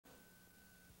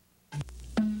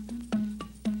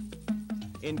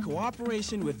In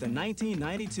cooperation with the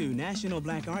 1992 National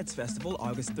Black Arts Festival,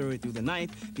 August 3rd through the 9th,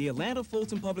 the Atlanta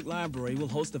Fulton Public Library will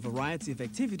host a variety of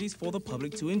activities for the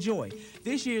public to enjoy.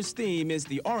 This year's theme is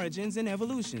The Origins and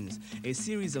Evolutions. A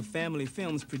series of family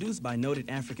films produced by noted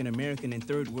African-American and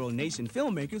Third World Nation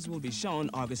filmmakers will be shown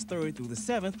August 3rd through the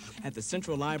 7th at the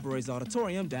Central Library's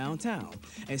auditorium downtown.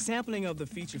 A sampling of the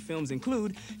feature films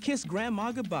include Kiss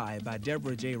Grandma Goodbye by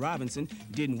Deborah J. Robinson,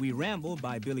 Didn't We Ramble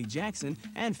by Billy Jackson,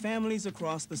 and Families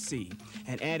Across the Sea.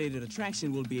 An added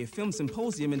attraction will be a film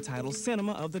symposium entitled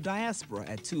Cinema of the Diaspora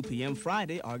at 2 p.m.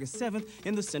 Friday, August 7th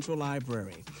in the Central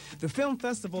Library. The film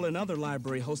festival and other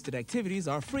library-hosted activities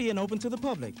are free and open to the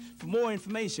public. For more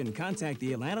information, contact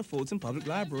the Atlanta Fulton Public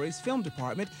Library's Film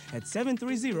Department at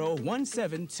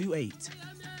 730-1728.